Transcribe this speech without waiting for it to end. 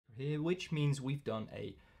here, which means we've done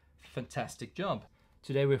a fantastic job.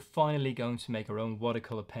 Today we're finally going to make our own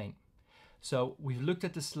watercolor paint. So we've looked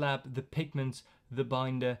at the slab, the pigments, the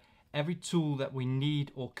binder, every tool that we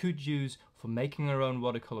need or could use for making our own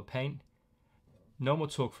watercolor paint. No more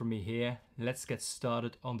talk from me here. Let's get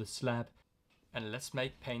started on the slab and let's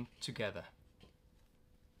make paint together.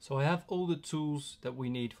 So I have all the tools that we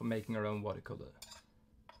need for making our own watercolor.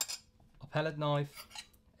 A palette knife,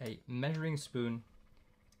 a measuring spoon,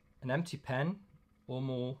 an empty pen or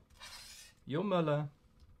more, your Muller,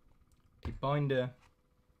 the binder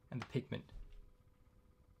and the pigment.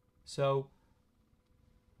 So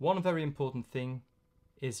one very important thing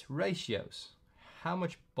is ratios. How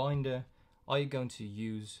much binder are you going to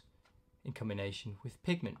use in combination with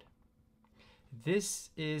pigment? This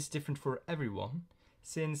is different for everyone,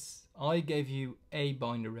 since I gave you a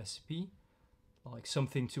binder recipe, like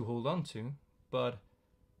something to hold on to, but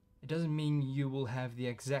it doesn't mean you will have the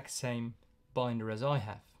exact same binder as I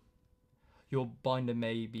have. Your binder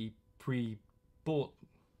may be pre-bought,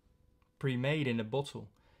 pre-made in a bottle,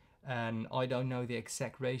 and I don't know the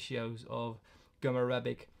exact ratios of gum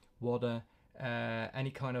arabic, water,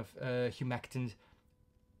 any kind of humectant.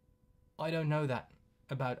 I don't know that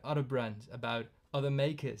about other brands, about other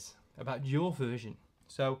makers, about your version.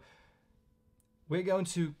 So we're going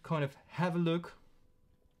to kind of have a look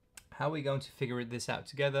how we're going to figure this out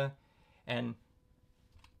together, and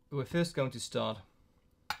we're first going to start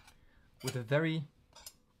with a very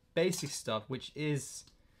basic start, which is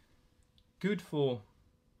good for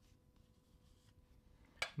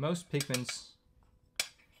most pigments,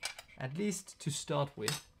 at least to start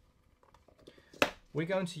with. We're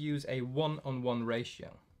going to use a 1:1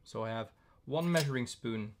 ratio. So I have one measuring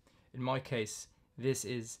spoon. In my case, this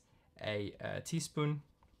is a teaspoon,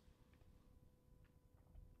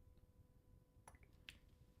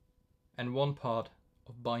 and 1 part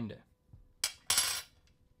of binder.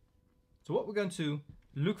 So what we're going to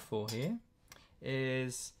look for here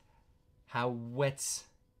is how wet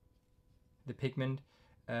the pigment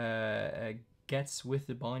gets with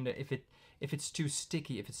the binder. If it's too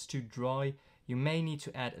sticky, if it's too dry, you may need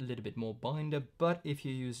to add a little bit more binder, but if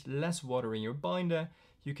you use less water in your binder,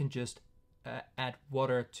 you can just add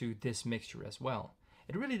water to this mixture as well.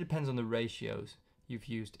 It really depends on the ratios you've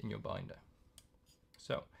used in your binder.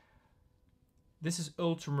 So this is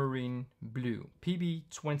ultramarine blue,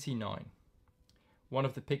 PB29. One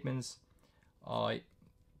of the pigments I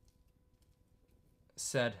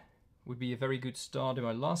said would be a very good start in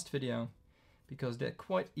my last video because they're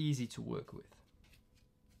quite easy to work with.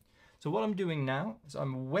 So what I'm doing now is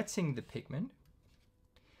I'm wetting the pigment,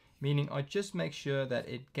 meaning I just make sure that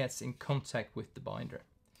it gets in contact with the binder.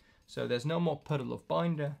 So there's no more puddle of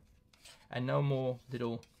binder and no more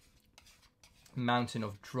little mountain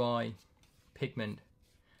of dry pigment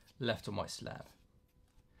left on my slab.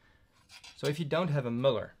 So if you don't have a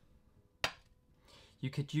Muller,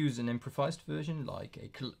 you could use an improvised version like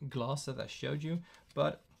a glass that I showed you,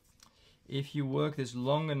 but if you work this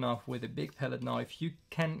long enough with a big palette knife, you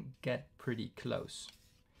can get pretty close.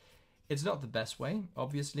 It's not the best way,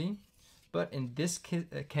 obviously, but in this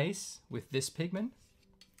case, with this pigment,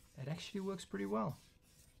 it actually works pretty well.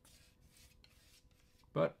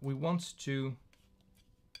 But we want to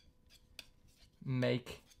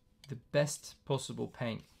make the best possible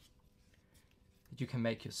paint that you can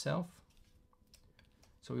make yourself.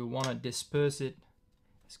 So we want to disperse it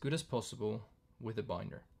as good as possible with a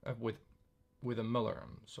binder, with a Muller,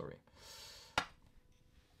 I'm sorry.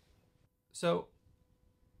 So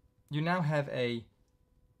you now have a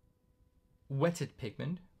wetted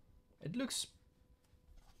pigment. It looks,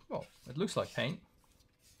 well, it looks like paint.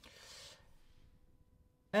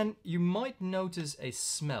 And you might notice a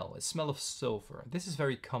smell of sulfur. This is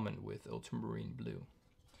very common with ultramarine blue.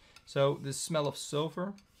 So the smell of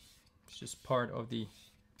sulfur is just part of the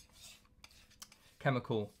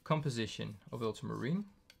chemical composition of ultramarine.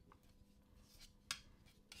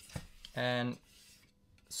 And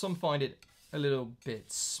some find it a little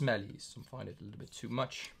bit smelly, some find it a little bit too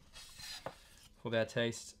much for their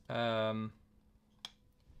taste.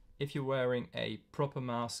 If you're wearing a proper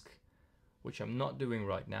mask, which I'm not doing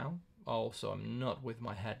right now, also I'm not with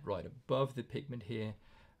my head right above the pigment here,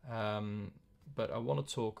 but I want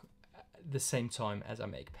to talk at the same time as I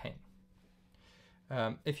make paint.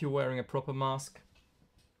 If you're wearing a proper mask,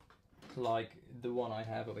 like the one I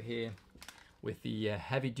have over here, with the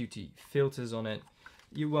heavy-duty filters on it,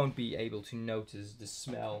 you won't be able to notice the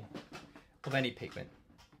smell of any pigment.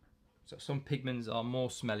 So some pigments are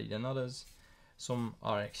more smelly than others. Some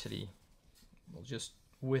are actually, well, just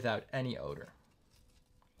without any odor.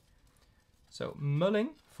 So mulling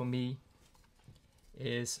for me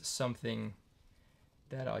is something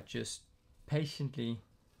that I just patiently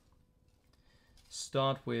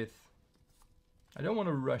start with. I don't want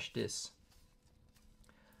to rush this,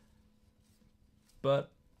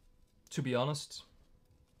 but to be honest,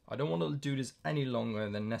 I don't want to do this any longer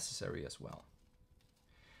than necessary as well.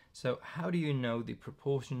 So how do you know the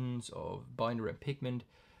proportions of binder and pigment,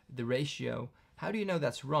 the ratio? How do you know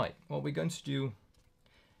that's right? Well, we're going to do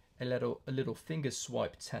a little finger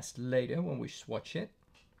swipe test later when we swatch it.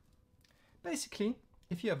 Basically,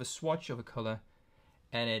 if you have a swatch of a color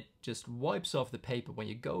and it just wipes off the paper when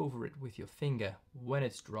you go over it with your finger when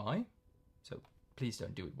it's dry, so please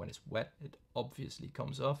don't do it when it's wet, it obviously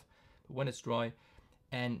comes off, but when it's dry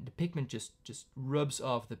and the pigment just rubs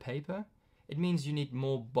off the paper, it means you need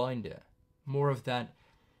more binder, more of that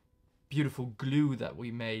beautiful glue that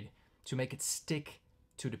we made to make it stick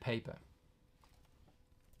to the paper.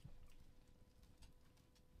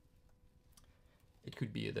 It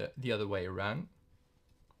could be the other way around.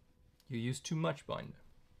 You use too much binder.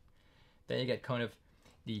 Then you get kind of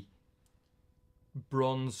the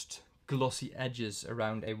bronzed, glossy edges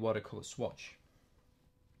around a watercolor swatch.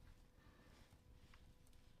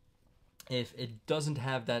 If it doesn't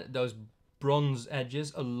have those bronze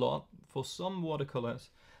edges a lot, for some watercolors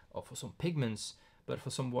or for some pigments, but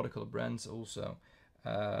for some watercolor brands also,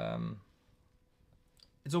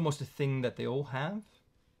 it's almost a thing that they all have.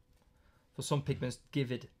 For some pigments, give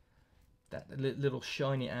it that little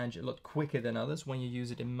shiny edge a lot quicker than others when you use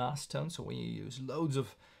it in mass tone, so when you use loads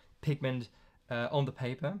of pigment on the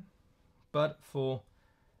paper. But for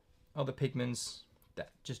other pigments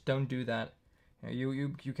that just don't do that,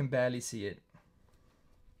 you can barely see it.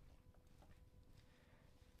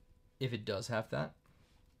 If it does have that,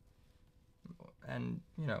 and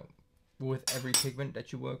you know, with every pigment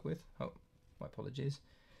that you work with, oh, my apologies,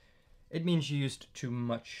 it means you used too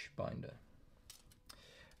much binder.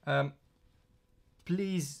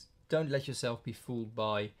 Please don't let yourself be fooled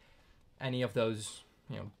by any of those,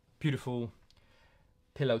 you know, beautiful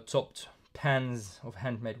pillow-topped pans of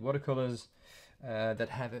handmade watercolors that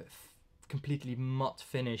have a completely matte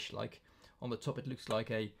finish. Like on the top, it looks like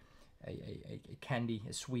a candy,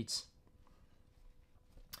 a sweets.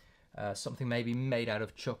 Something maybe made out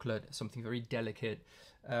of chocolate, something very delicate,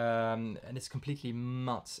 and it's completely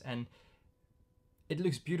matte, and it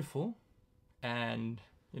looks beautiful. And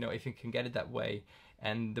you know, if you can get it that way,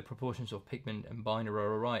 and the proportions of pigment and binder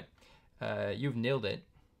are alright, you've nailed it.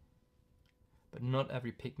 But not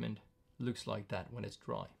every pigment looks like that when it's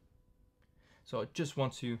dry. So I just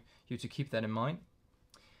want you to keep that in mind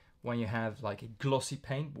when you have like a glossy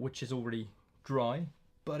paint, which is already dry,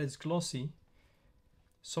 but it's glossy.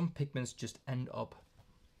 Some pigments just end up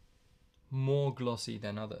more glossy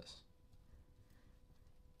than others.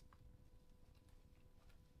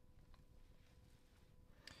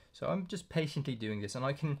 So I'm just patiently doing this, and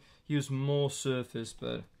I can use more surface,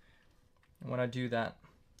 but when I do that,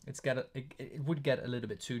 it would get a little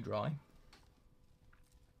bit too dry.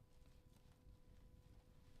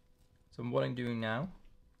 So what I'm doing now,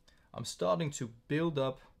 I'm starting to build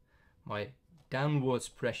up my downwards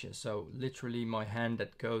pressure. So literally my hand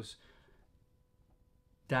that goes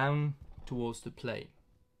down towards the plate.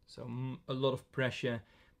 So a lot of pressure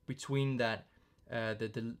between that,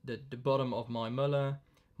 the bottom of my Muller,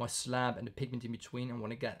 my slab, and the pigment in between. I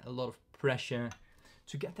want to get a lot of pressure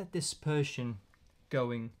to get that dispersion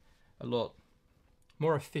going a lot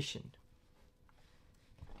more efficient.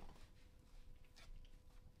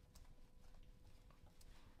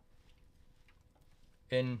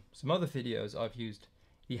 In some other videos, I've used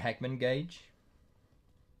the Hagman gauge,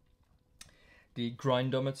 the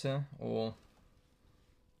grindometer, or,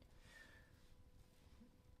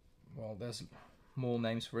 well, there's more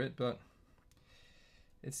names for it, but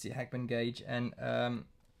it's the Hagman gauge, and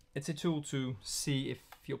it's a tool to see if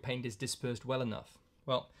your paint is dispersed well enough.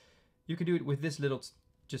 Well, you can do it with this little,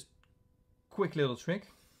 just quick little trick.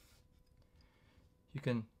 You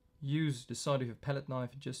can use the side of your palette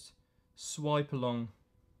knife and just swipe along,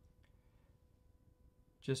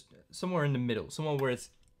 just somewhere in the middle, somewhere where it's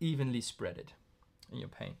evenly spreaded in your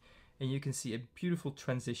paint. And you can see a beautiful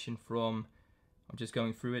transition from, I'm just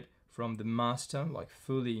going through it, from the master, like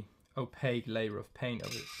fully opaque layer of paint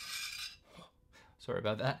over, sorry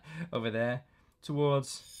about that, over there,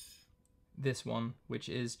 towards this one, which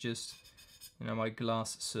is just, you know, my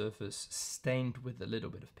glass surface stained with a little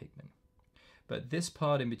bit of pigment. But this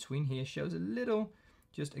part in between here shows a little,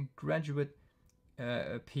 just a graduate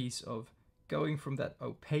piece of going from that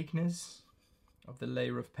opaqueness of the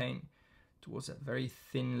layer of paint towards that very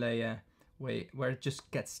thin layer where it just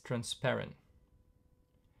gets transparent.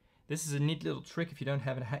 This is a neat little trick. If you don't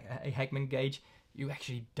have a Hagman gauge, you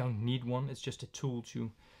actually don't need one. It's just a tool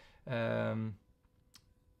to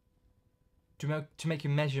make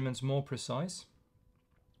your measurements more precise.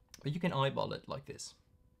 But you can eyeball it like this.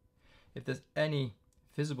 If there's any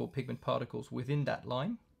visible pigment particles within that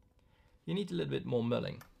line, you need a little bit more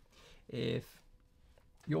mulling. If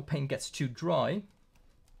your paint gets too dry,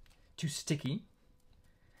 too sticky,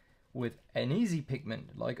 with an easy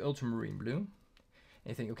pigment like ultramarine blue, and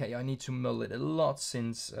you think, okay, I need to mull it a lot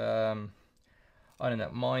since, I don't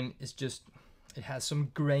know, mine is just, it has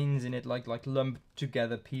some grains in it, like lumped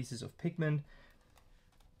together pieces of pigment,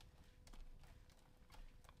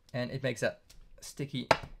 and it makes that sticky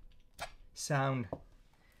sound,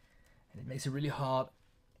 and it makes it really hard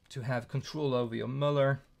to have control over your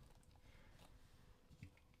muller.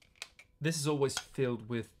 This is always filled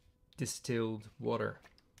with distilled water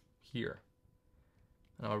here,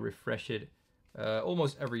 and I'll refresh it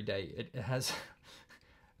almost every day. It has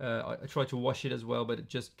I try to wash it as well, but it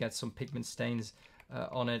just gets some pigment stains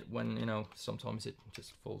on it when, you know, sometimes it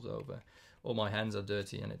just falls over. All my hands are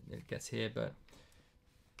dirty and it gets here, but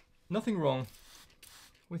nothing wrong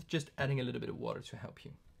with just adding a little bit of water to help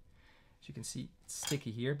you. As you can see, it's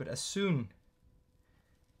sticky here, but as soon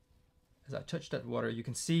as I touch that water, you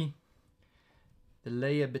can see the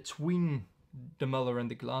layer between the muller and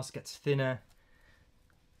the glass gets thinner.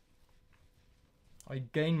 I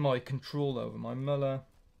gain my control over my muller.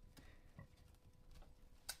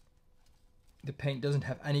 The paint doesn't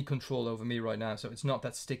have any control over me right now, so it's not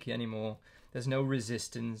that sticky anymore. There's no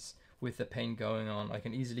resistance with the paint going on. I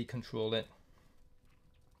can easily control it,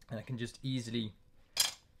 and I can just easily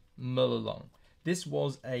mull along. This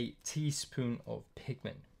was a teaspoon of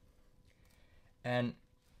pigment, and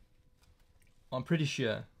I'm pretty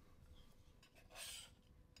sure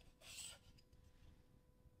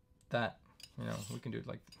that, you know, we can do it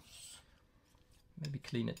like, maybe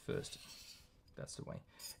clean it first. That's the way.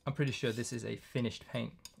 I'm pretty sure this is a finished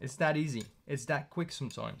paint. It's that easy. It's that quick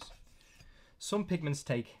sometimes. Some pigments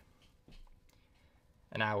take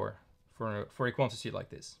an hour for a quantity like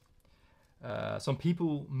this. Some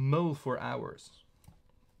people mull for hours,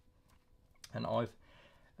 and I'm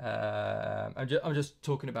just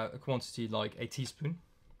talking about a quantity like a teaspoon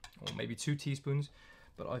or maybe 2 teaspoons,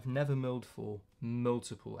 but I've never mulled for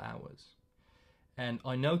multiple hours. And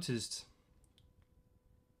I noticed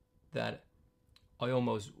that I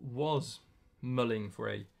almost was mulling for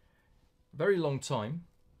a very long time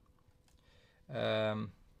when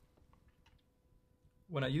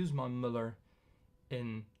I use my muller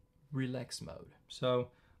in relax mode. So,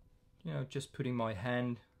 you know, just putting my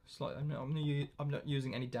hand slightly, I'm not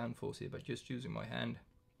using any downforce here, but just using my hand,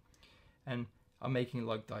 and I'm making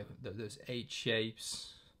like those 8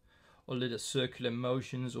 shapes or little circular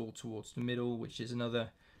motions all towards the middle, which is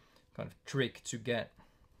another kind of trick to get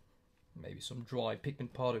maybe some dry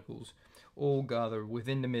pigment particles all gather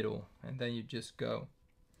within the middle, and then you just go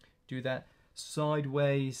do that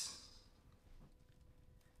sideways,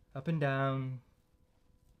 up and down,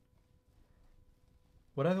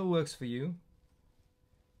 whatever works for you.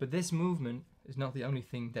 But this movement is not the only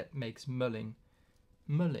thing that makes mulling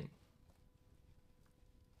mulling.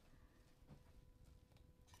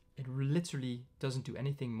 It literally doesn't do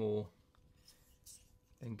anything more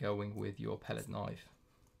than going with your palette knife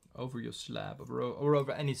over your slab or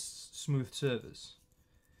over any smooth surface.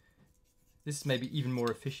 This is maybe even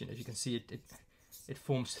more efficient. As you can see, it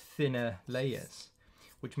forms thinner layers,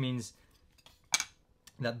 which means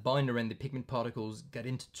that binder and the pigment particles get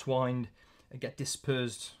intertwined, get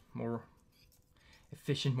dispersed more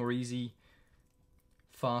efficient, more easy,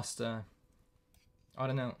 faster. I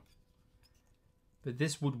don't know. But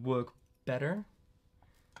this would work better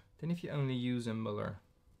than if you only use a muller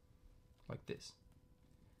like this.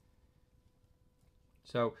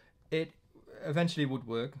 So it eventually would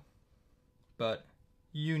work, but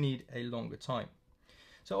you need a longer time.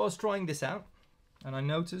 So I was trying this out, and I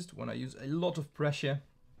noticed when I use a lot of pressure,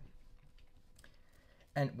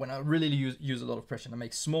 and when I really use a lot of pressure and I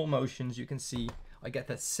make small motions, you can see I get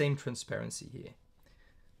that same transparency here.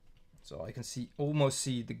 So I can almost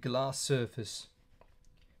see the glass surface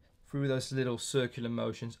through those little circular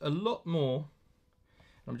motions a lot more.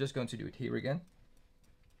 I'm just going to do it here again.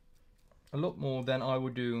 A lot more than I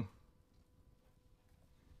would do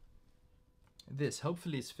this.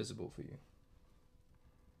 Hopefully it's visible for you.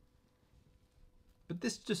 But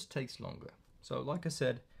this just takes longer. So like I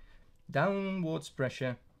said, downwards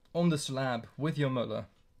pressure on the slab with your muller.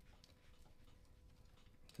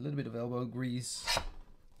 A little bit of elbow grease.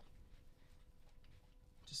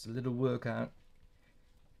 Just a little workout.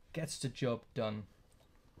 Gets the job done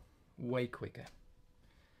way quicker.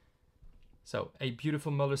 So a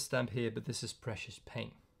beautiful Mullers stamp here, but this is precious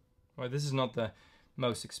paint. Right, this is not the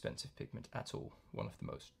most expensive pigment at all. One of the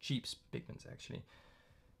most cheap pigments actually.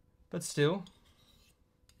 But still,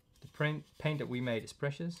 the paint that we made is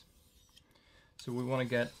precious. So we want to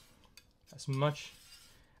get as much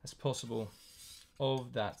as possible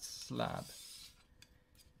of that slab.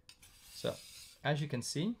 So as you can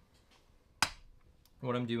see,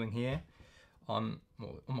 what I'm doing here, I'm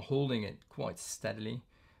holding it quite steadily,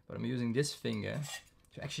 but I'm using this finger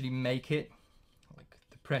to actually make it like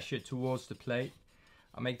the pressure towards the plate.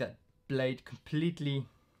 I make that blade completely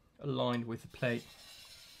aligned with the plate.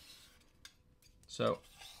 So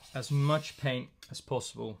as much paint as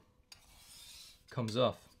possible comes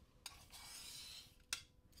off.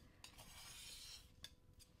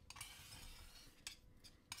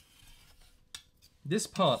 This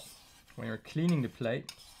part, when you're cleaning the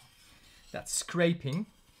plate, that scraping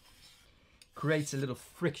creates a little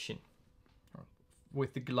friction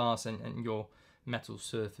with the glass and your metal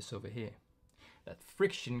surface over here. That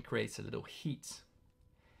friction creates a little heat,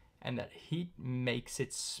 and that heat makes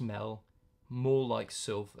it smell more like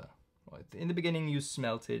silver. Right? In the beginning you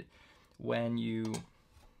smelt it when you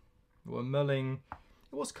were mulling,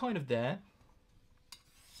 it was kind of there,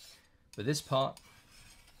 but this part,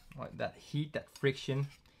 right, that heat, that friction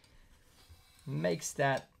makes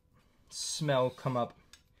that smell come up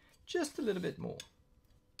just a little bit more.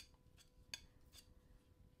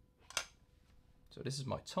 So this is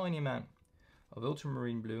my tiny amount of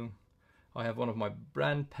ultramarine blue. I have one of my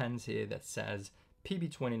brand pens here that says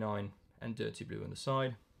PB29 and dirty blue on the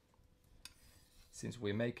side. Since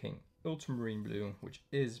we're making ultramarine blue, which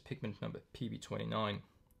is pigment number PB29,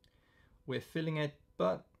 we're filling it,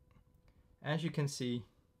 but as you can see,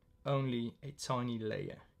 only a tiny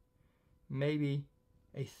layer, maybe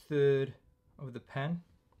a third of the pen.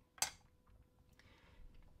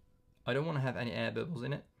 I don't want to have any air bubbles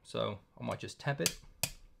in it, so I might just tap it.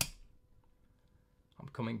 I'm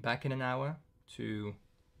coming back in an hour to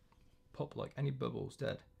pop like any bubbles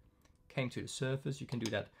that came to the surface. You can do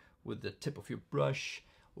that with the tip of your brush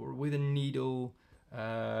or with a needle,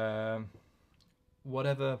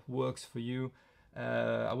 whatever works for you.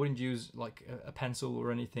 I wouldn't use like a pencil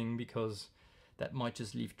or anything, because that might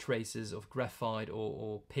just leave traces of graphite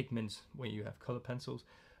or pigment when you have color pencils.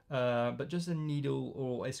 But just a needle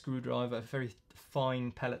or a screwdriver, a very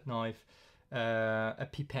fine palette knife, a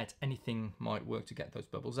pipette, anything might work to get those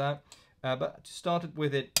bubbles out. But to start it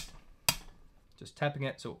with it, just tapping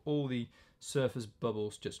it so all the surface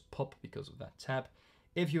bubbles just pop because of that tap.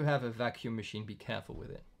 If you have a vacuum machine, be careful with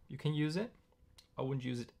it. You can use it. I wouldn't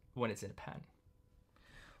use it when it's in a pan.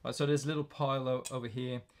 Right, so this little pile over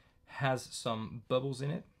here has some bubbles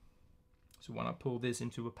in it. So when I pour this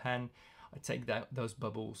into a pan, I take those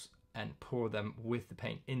bubbles and pour them with the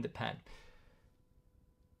paint in the pan.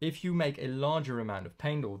 If you make a larger amount of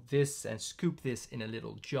paint or this and scoop this in a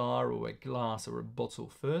little jar or a glass or a bottle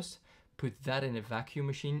first, put that in a vacuum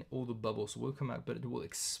machine, all the bubbles will come out, but it will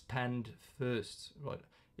expand first, right?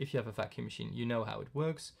 If you have a vacuum machine, you know how it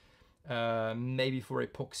works. Maybe for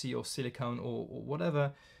epoxy or silicone or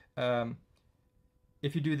whatever.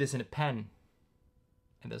 If you do this in a pan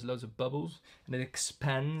and there's loads of bubbles and it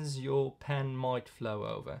expands, your pan might flow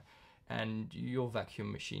over and your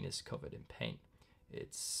vacuum machine is covered in paint.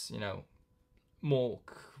 It's, you know, more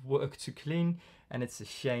work to clean, and it's a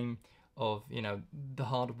shame of, you know, the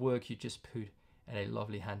hard work you just put in a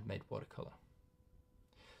lovely handmade watercolor.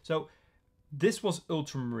 So this was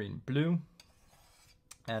ultramarine blue,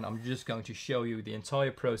 and I'm just going to show you the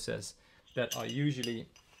entire process that I usually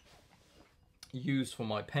use for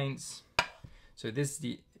my paints. So this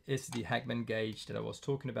is the Hagman gauge that I was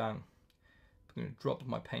talking about. I'm going to drop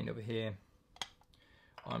my paint over here.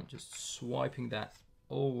 I'm just swiping that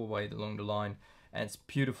all the way along the line, and it's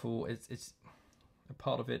beautiful. It's a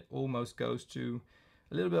part of it almost goes to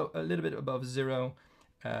a little bit above 0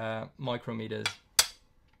 micrometers,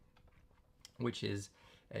 which is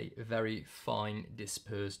a very fine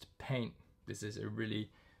dispersed paint. This is a really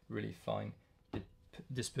fine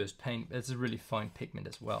dispersed paint. It's a really fine pigment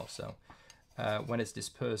as well. So when it's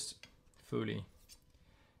dispersed fully,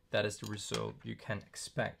 that is the result you can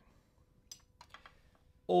expect.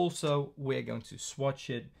 Also, we're going to swatch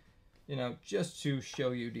it, you know, just to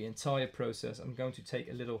show you the entire process. I'm going to take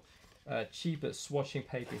a little cheaper swatching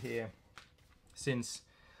paper here, since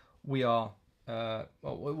we are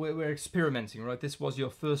we're experimenting, right? This was your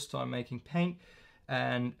first time making paint,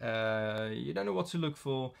 and you don't know what to look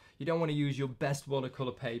for. You don't want to use your best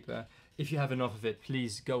watercolor paper. If you have enough of it,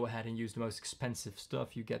 please go ahead and use the most expensive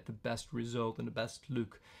stuff. You get the best result and the best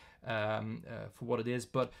look for what it is.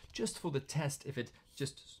 But just for the test, if it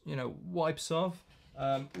just, you know, wipes off.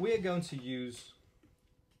 We are going to use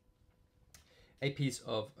a piece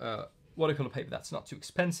of watercolor paper that's not too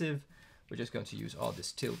expensive. We're just going to use all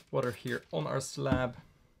distilled water here on our slab.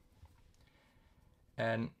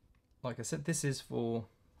 And like I said, this is for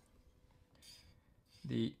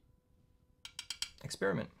the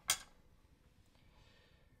experiment.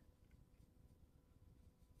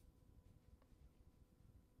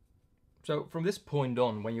 So from this point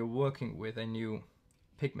on, when you're working with a new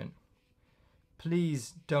pigment,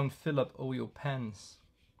 please don't fill up all your pans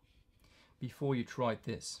before you try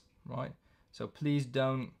this, right? So please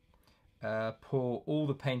don't pour all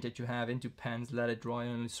the paint that you have into pans, let it dry,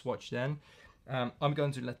 and only swatch then. I'm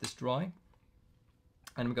going to let this dry,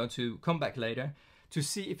 and I'm going to come back later to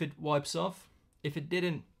see if it wipes off. If it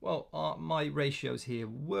didn't, well, my ratios here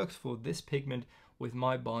worked for this pigment with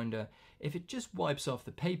my binder. If it just wipes off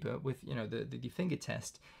the paper with, you know, the finger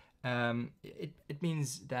test, it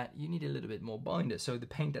means that you need a little bit more binder. So the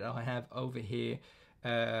paint that I have over here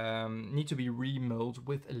need to be remolded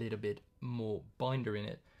with a little bit more binder in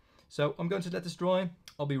it. So I'm going to let this dry.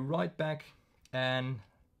 I'll be right back, and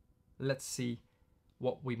let's see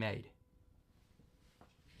what we made.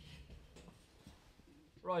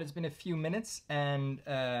 Right, it's been a few minutes, and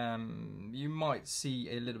you might see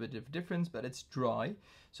a little bit of difference, but it's dry.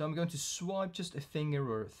 So I'm going to swipe just a finger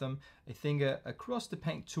or a finger across the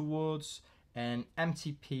paint towards an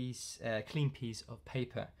empty piece, clean piece of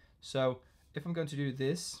paper. So if I'm going to do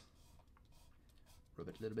this, rub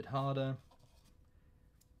it a little bit harder,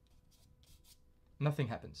 nothing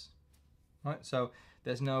happens, right? So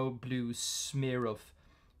there's no blue smear of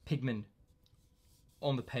pigment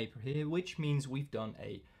on the paper here, which means we've done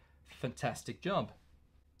a fantastic job,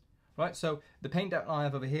 right? So the paint that I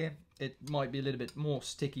have over here, it might be a little bit more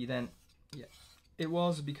sticky than it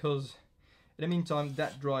was, because in the meantime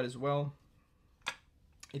that dried as well.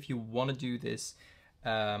 If you want to do this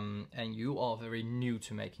and you are very new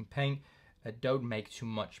to making paint, don't make too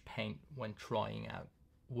much paint when trying out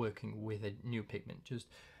working with a new pigment. Just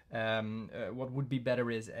what would be better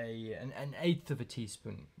is an eighth of a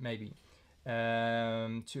teaspoon maybe,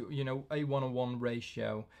 to, you know, a 1:1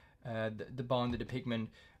 ratio, the binder, the pigment,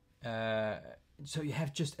 so you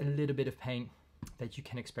have just a little bit of paint that you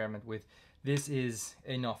can experiment with. This is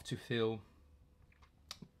enough to fill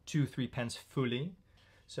 2-3 pans fully,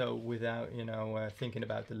 so without, you know, thinking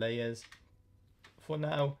about the layers. For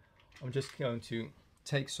now, I'm just going to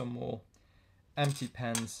take some more empty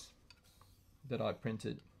pans that I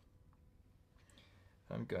printed.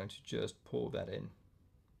 I'm going to just pour that in.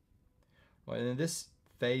 Right, and in this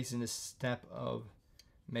phase, in this step of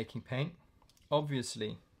making paint,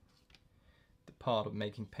 obviously the part of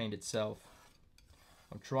making paint itself,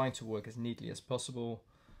 I'm trying to work as neatly as possible,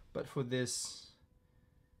 but for this,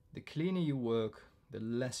 the cleaner you work, the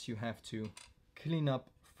less you have to clean up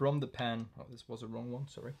from the pan. Oh, this was a wrong one,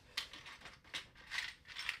 sorry.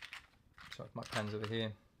 Sorry, my pan's over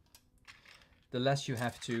here. The less you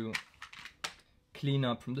have to clean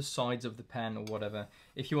up from the sides of the pan or whatever,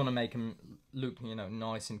 if you want to make them look, you know,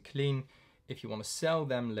 nice and clean. If you want to sell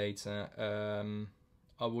them later,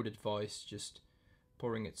 I would advise just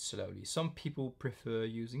pouring it slowly. Some people prefer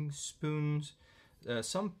using spoons.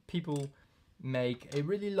 Some people make a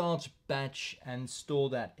really large batch and store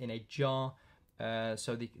that in a jar,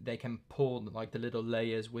 so they can pour like the little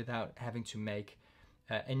layers without having to make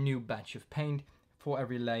a new batch of paint for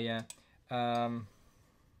every layer.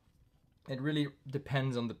 It really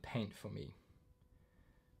depends on the paint for me.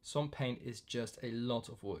 Some paint is just a lot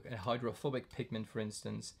of work. A hydrophobic pigment, for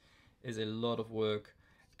instance, is a lot of work,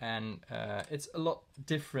 and it's a lot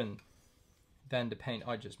different than the paint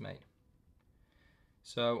I just made.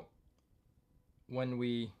 So when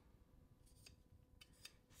we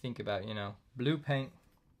think about, you know, blue paint,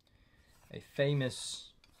 a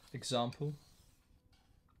famous example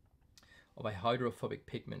of a hydrophobic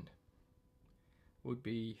pigment would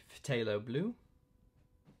be phthalo blue.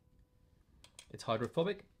 It's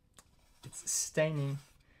hydrophobic, it's staining,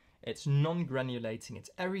 it's non-granulating, it's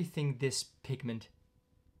everything this pigment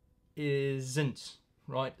isn't,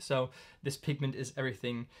 right? So this pigment is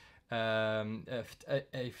everything a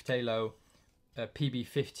phthalo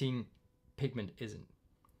PB15 pigment isn't.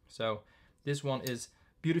 So this one is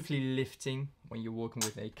beautifully lifting. When you're working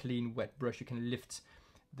with a clean wet brush, you can lift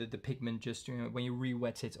the pigment, just, you know, when you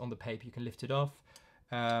re-wet it on the paper, you can lift it off.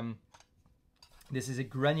 This is a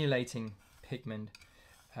granulating pigment.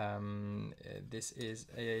 This is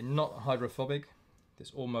not hydrophobic.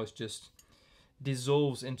 This almost just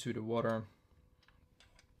dissolves into the water,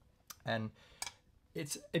 and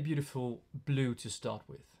it's a beautiful blue to start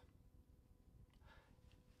with.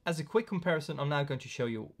 as a quick comparison, I'm now going to show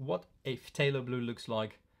you what a phthalo blue looks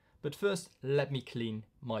like. But first, let me clean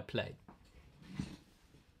my plate.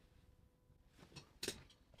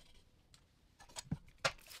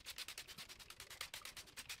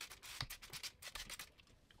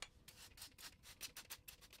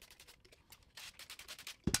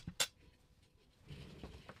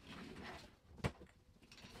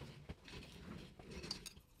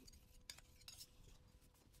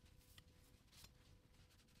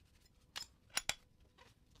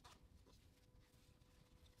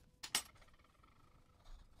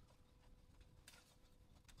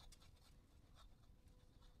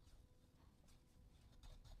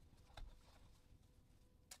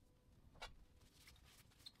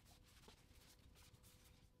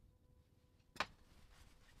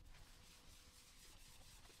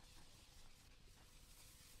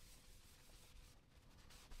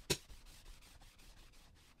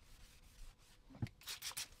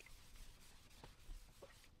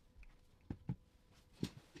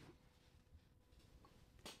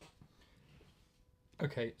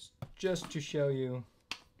 Okay, just to show you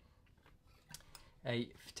a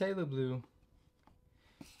phthalo blue,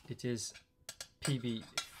 it is PB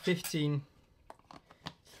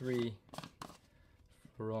 15.3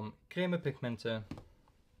 from Crema Pigmenta,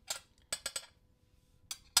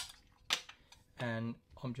 and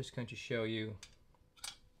I'm just going to show you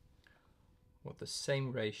what the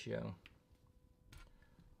same ratio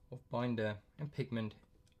of binder and pigment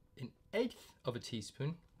in 1/8 of a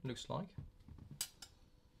teaspoon looks like.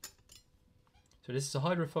 So this is a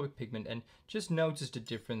hydrophobic pigment, and just notice the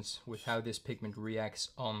difference with how this pigment reacts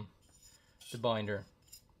on the binder.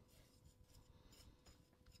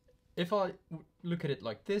 If I look at it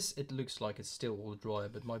like this, it looks like it's still all dry,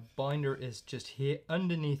 but my binder is just here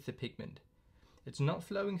underneath the pigment. It's not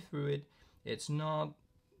flowing through it, it's not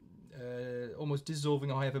almost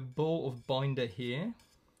dissolving. I have a ball of binder here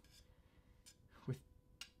with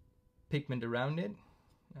pigment around it.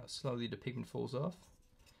 Now slowly the pigment falls off.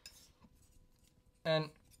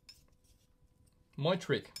 And my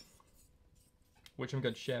trick, which I'm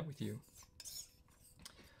going to share with you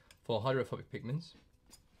for hydrophobic pigments,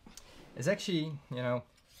 is actually,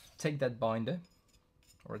 take that binder,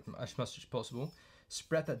 or as much as possible,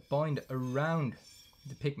 spread that binder around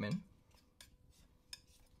the pigment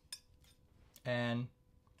and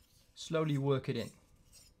slowly work it in.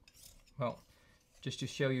 Well, just to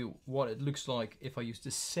show you what it looks like if I use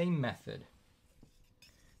the same method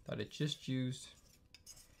that I just used.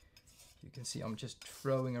 You can see I'm just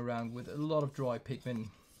throwing around with a lot of dry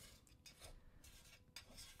pigment.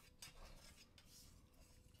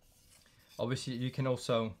 Obviously you can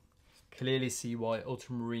also clearly see why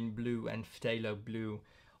ultramarine blue and phthalo blue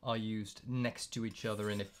are used next to each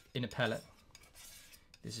other in a palette.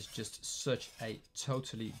 This is just such a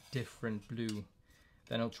totally different blue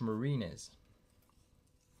than ultramarine is.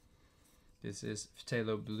 This is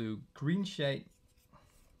phthalo blue green shade.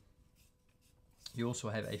 You also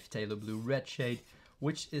have a phthalo blue red shade,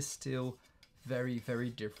 which is still very, very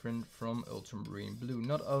different from ultramarine blue.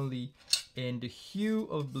 Not only in the hue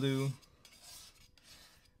of blue,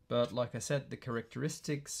 but like I said, the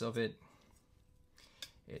characteristics of it.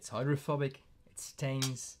 It's hydrophobic, it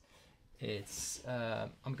stains, it's...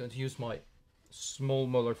 I'm going to use my small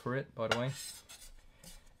Muller for it, by the way.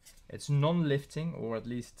 It's non-lifting, or at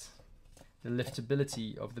least the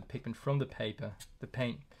liftability of the pigment from the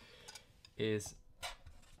paint is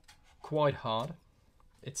quite hard.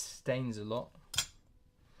 It stains a lot.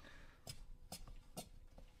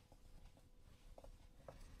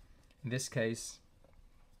 In this case,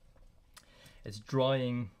 it's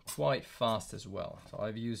drying quite fast as well. So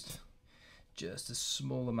I've used just a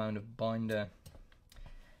small amount of binder,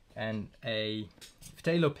 and a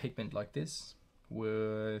phthalo pigment like this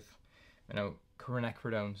with,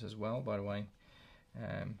 quinacridone as well, by the way,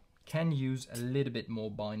 can use a little bit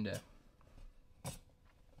more binder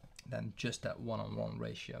than just that 1:1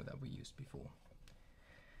 ratio that we used before.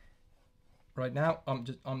 Right now, I'm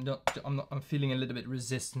feeling a little bit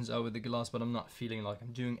resistance over the glass, but I'm not feeling like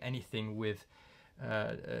I'm doing anything with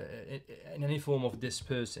in any form of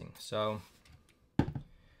dispersing. So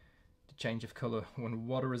the change of color when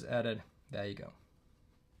water is added, there you go.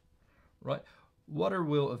 Right, water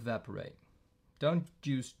will evaporate. Don't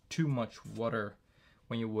use too much water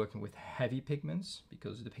when you're working with heavy pigments,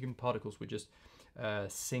 because the pigment particles will just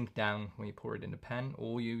sink down when you pour it in the pan.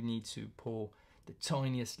 Or you need to pour the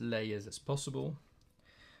tiniest layers as possible,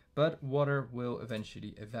 but water will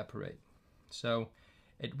eventually evaporate. So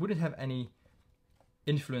it wouldn't have any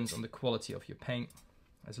influence on the quality of your paint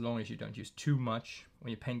as long as you don't use too much. When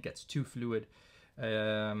your paint gets too fluid,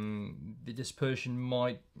 The dispersion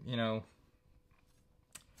might, you know,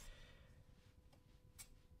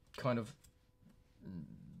 kind of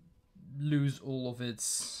lose all of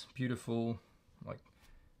its beautiful like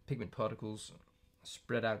pigment particles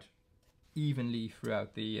spread out evenly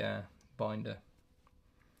throughout the binder.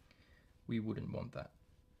 We wouldn't want that.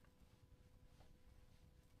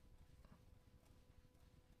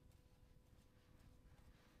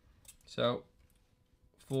 So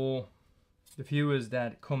for the viewers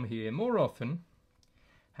that come here more often,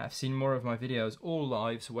 have seen more of my videos, all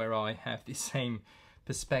lives where I have the same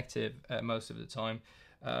perspective most of the time,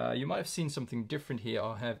 you might have seen something different here.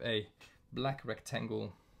 I have a black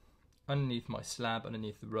rectangle underneath my slab,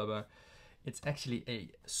 underneath the rubber. It's actually a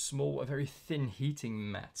very thin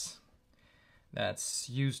heating mat that's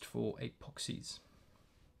used for epoxies.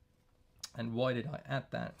 And why did I add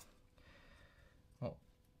that? Well,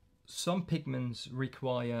 some pigments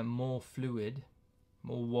require more fluid,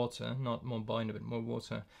 more water, not more binder, but more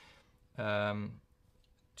water,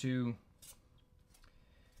 to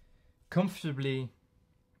comfortably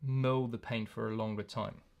mold the paint for a longer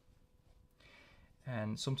time.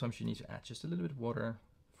 And sometimes you need to add just a little bit of water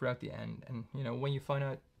throughout the end. And you know, when you find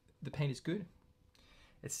out the paint is good,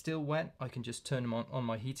 it's still wet, I can just turn them on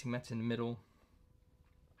my heating mat in the middle,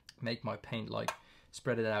 make my paint like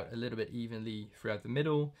spread it out a little bit evenly throughout the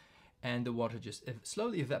middle, and the water just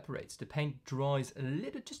slowly evaporates. The paint dries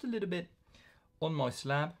just a little bit on my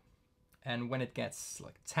slab, and when it gets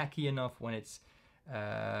like tacky enough, when it's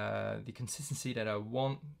the consistency that I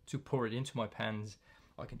want to pour it into my pans,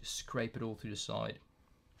 I can just scrape it all to the side,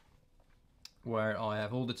 where I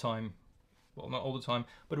have all the time, well, not all the time,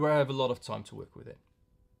 but where I have a lot of time to work with it.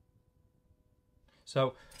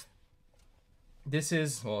 So this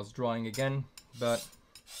is, well, it's drying again, but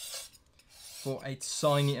for a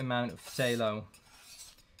tiny amount of phthalo,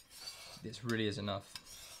 this really is enough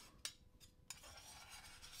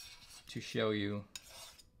to show you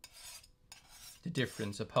the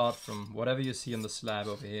difference, apart from whatever you see on the slab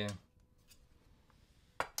over here.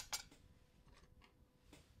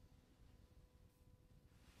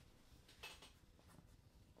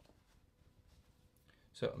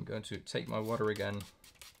 So I'm going to take my water again,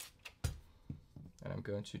 and I'm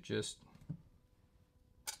going to just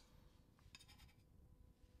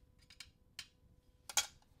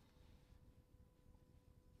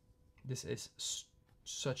this is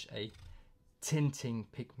such a tinting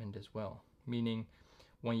pigment as well, meaning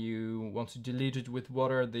when you want to dilute it with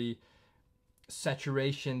water, the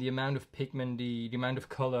saturation, the amount of pigment, the amount of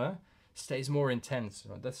color stays more intense.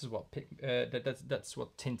 This is what that's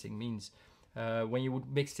what tinting means. When you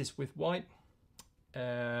would mix this with white,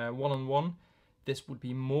 one-on-one, this would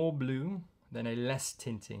be more blue than a less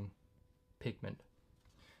tinting pigment.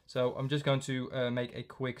 So I'm just going to make a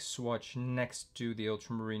quick swatch next to the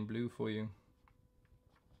ultramarine blue for you,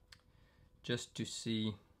 just to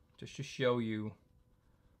show you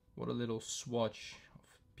what a little swatch of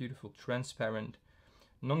beautiful transparent,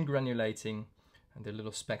 non-granulating, and the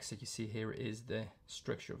little specks that you see here is the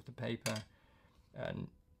structure of the paper, and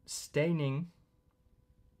staining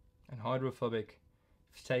and hydrophobic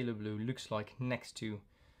phthalo blue looks like next to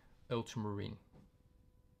ultramarine.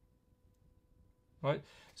 Right,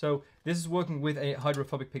 so this is working with a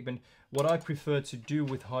hydrophobic pigment. What I prefer to do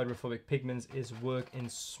with hydrophobic pigments is work in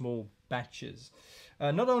small batches.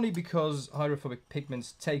 Not only because hydrophobic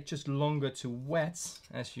pigments take just longer to wet,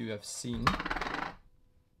 as you have seen.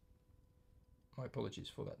 My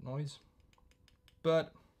apologies for that noise.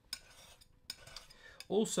 But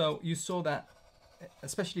also you saw that,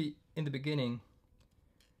 especially in the beginning,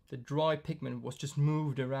 the dry pigment was just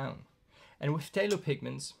moved around. And with phthalo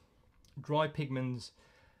pigments, dry pigments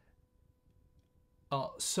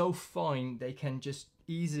are so fine they can just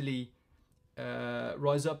easily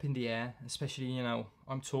rise up in the air, especially, you know,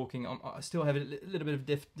 I still have a little bit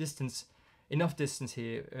of distance, enough distance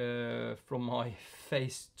here from my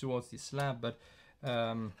face towards the slab, but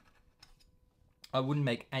I wouldn't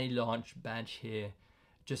make any large batch here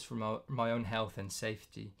just for my own health and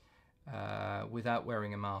safety without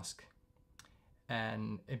wearing a mask.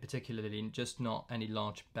 And in particularly just not any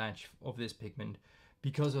large batch of this pigment,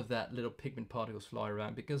 because of that little pigment particles fly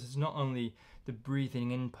around, because it's not only the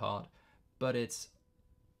breathing in part, but if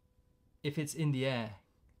it's in the air,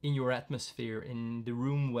 in your atmosphere, in the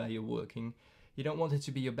room where you're working, you don't want it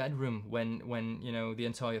to be your bedroom when you know the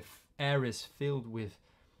entire air is filled with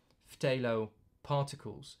phthalo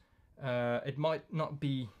particles. It might not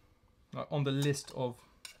be on the list of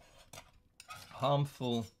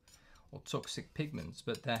harmful or toxic pigments,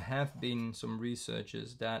 but there have been some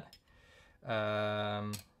researchers that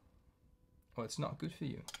well, it's not good for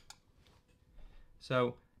you.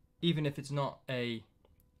 So even if it's not a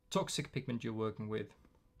toxic pigment you're working with,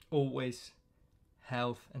 always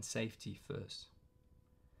health and safety first.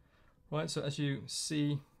 Right, so as you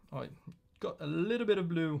see, I got a little bit of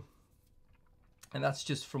blue, and that's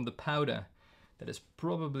just from the powder. That is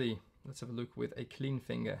probably, let's have a look with a clean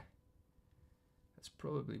finger. That's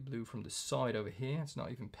probably blue from the side over here. It's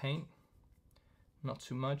not even paint, not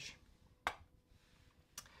too much.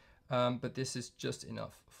 But this is just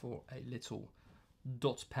enough for a little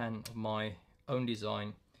dot pen of my own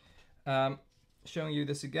design. Showing you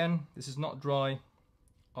this again, this is not dry.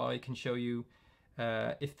 I can show you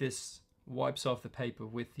if this wipes off the paper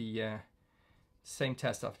with the same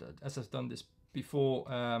test as I've done this before.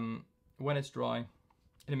 When it's dry, in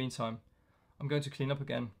the meantime, I'm going to clean up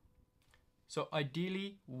again. So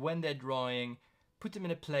ideally, when they're drying, put them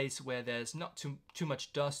in a place where there's not too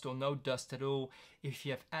much dust or no dust at all. If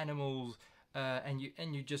you have animals and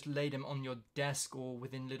you just lay them on your desk or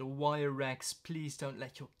within little wire racks, please don't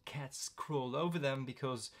let your cats crawl over them,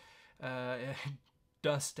 because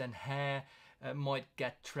dust and hair might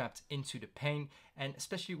get trapped into the paint, and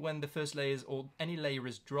especially when the first layers or any layer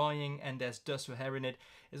is drying and there's dust or hair in it,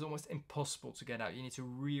 it's almost impossible to get out. You need to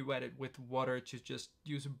re-wet it with water, to just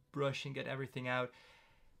use a brush and get everything out.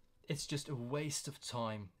 It's just a waste of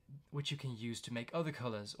time, which you can use to make other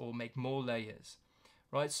colors or make more layers,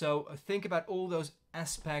 right? So think about all those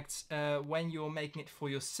aspects when you're making it for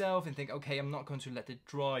yourself, and think, okay, I'm not going to let it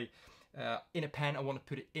dry in a pan. I want to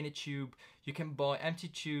put it in a tube. You can buy empty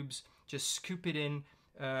tubes, just scoop it in.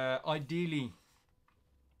 Ideally,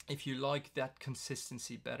 if you like that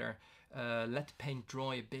consistency better, let the paint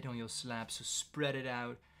dry a bit on your slab, so spread it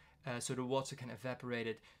out so the water can evaporate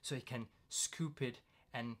it, so you can scoop it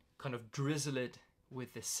and kind of drizzle it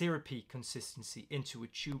with the syrupy consistency into a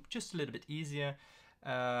tube, just a little bit easier.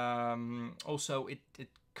 Also, it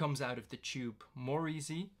comes out of the tube more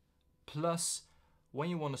easy. Plus, when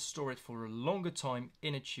you want to store it for a longer time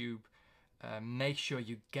in a tube, make sure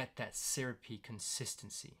you get that syrupy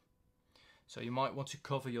consistency. So you might want to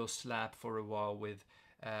cover your slab for a while with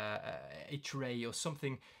a tray or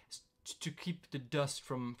something to keep the dust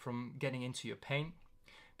from getting into your paint,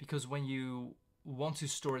 because when you want to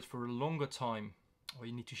store it for a longer time, or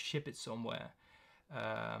you need to ship it somewhere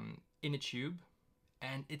in a tube,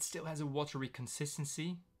 and it still has a watery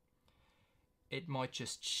consistency, it might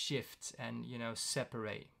just shift and, you know,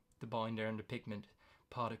 separate the binder and the pigment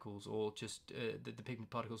particles, or just the pigment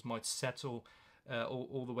particles might settle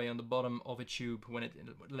all the way on the bottom of a tube when it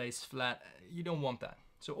lays flat. You don't want that.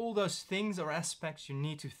 So all those things are aspects you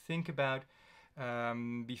need to think about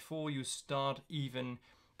before you start even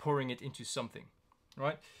pouring it into something,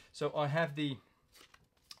 right? So I have the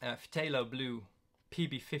Phthalo Blue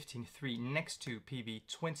PB15-3 next to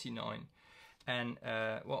PB29, and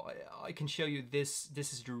well, I can show you this.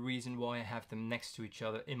 This is the reason why I have them next to each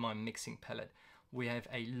other in my mixing palette. We have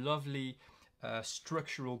a lovely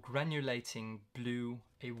structural granulating blue,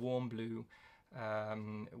 a warm blue,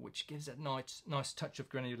 which gives that nice touch of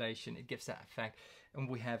granulation. It gives that effect. And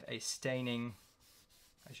we have a staining,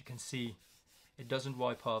 as you can see, it doesn't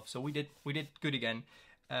wipe off. So we did good again.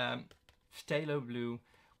 Phthalo Blue,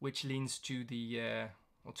 which leans to the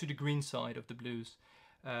green side of the blues,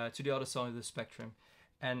 to the other side of the spectrum,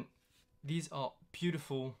 and these are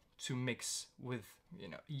beautiful to mix with, you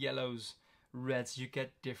know, yellows, reds. You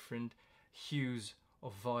get different hues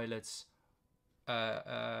of violets,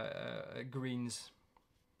 greens,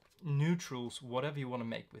 neutrals, whatever you want to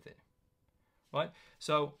make with it, right?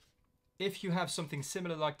 So if you have something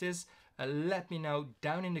similar like this, let me know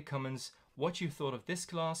down in the comments what you thought of this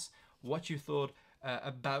class, what you thought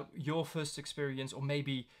about your first experience, or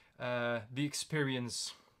maybe the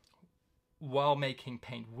experience while making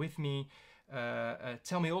paint with me.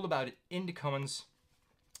 Tell me all about it in the comments.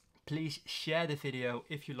 Please share the video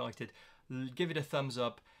if you liked it. Give it a thumbs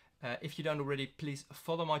up. If you don't already, please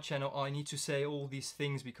follow my channel. I need to say all these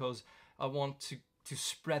things because I want to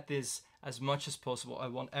spread this as much as possible. I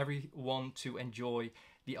want everyone to enjoy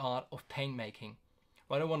the art of paint making.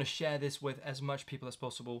 But I want to share this with as much people as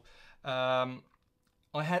possible.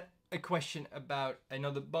 I had a question about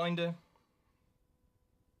another binder.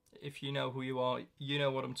 If you know who you are, you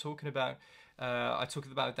know what I'm talking about. I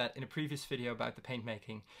talked about that in a previous video about the paint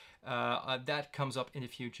making. That comes up in the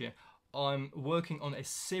future. I'm working on a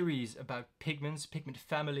series about pigments, pigment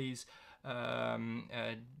families,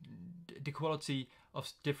 the quality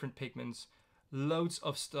of different pigments. Loads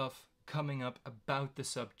of stuff coming up about the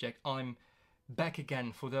subject. I'm back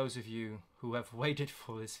again for those of you who have waited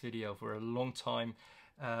for this video for a long time.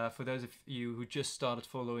 For those of you who just started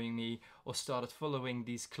following me or started following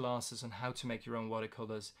these classes on how to make your own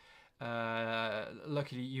watercolors,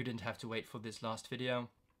 luckily you didn't have to wait for this last video.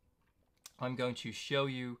 I'm going to show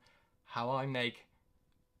you how I make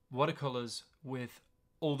watercolors with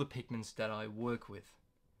all the pigments that I work with.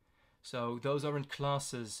 So those aren't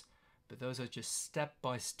classes, but those are just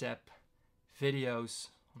step-by-step videos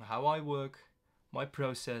on how I work, my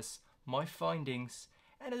process, my findings,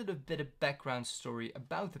 and a little bit of background story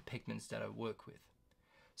about the pigments that I work with.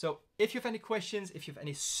 So if you have any questions, if you have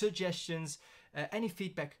any suggestions, any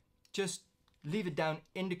feedback, just leave it down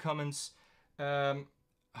in the comments.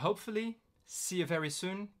 Hopefully, see you very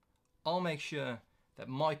soon. I'll make sure that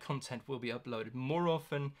my content will be uploaded more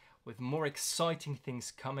often with more exciting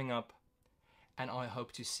things coming up. And I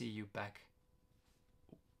hope to see you back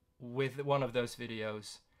with one of those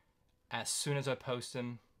videos as soon as I post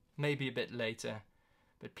them, maybe a bit later,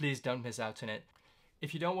 but please don't miss out on it.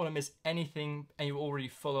 If you don't want to miss anything and you already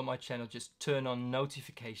follow my channel, just turn on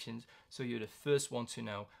notifications so you're the first one to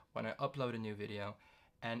know when I upload a new video.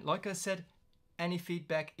 And like I said, any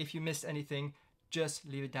feedback, if you missed anything, just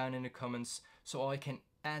leave it down in the comments so I can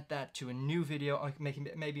add that to a new video. I can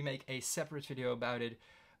maybe make a separate video about it.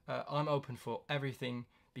 I'm open for everything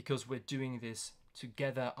because we're doing this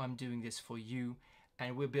together. I'm doing this for you,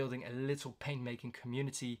 and we're building a little paint making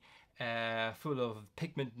community full of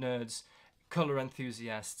pigment nerds, color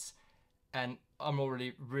enthusiasts, and I'm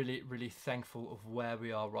already really thankful of where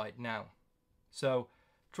we are right now. So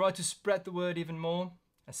try to spread the word even more,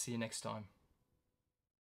 and see you next time.